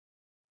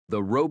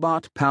The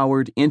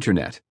Robot-Powered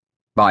Internet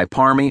by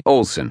Parmy,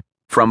 Olson,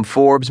 from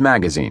Forbes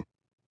magazine.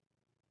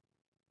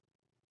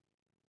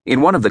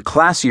 In one of the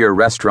classier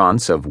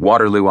restaurants of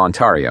Waterloo,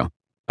 Ontario,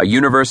 a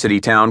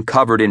university town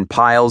covered in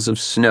piles of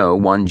snow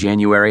one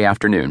January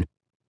afternoon,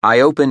 I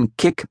open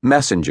Kick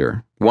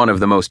Messenger, one of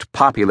the most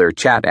popular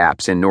chat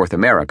apps in North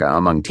America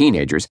among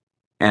teenagers,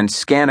 and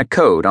scan a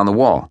code on the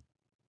wall.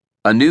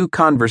 A new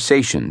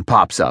conversation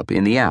pops up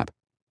in the app.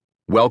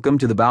 "Welcome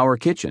to the Bauer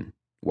Kitchen.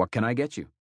 What can I get you?"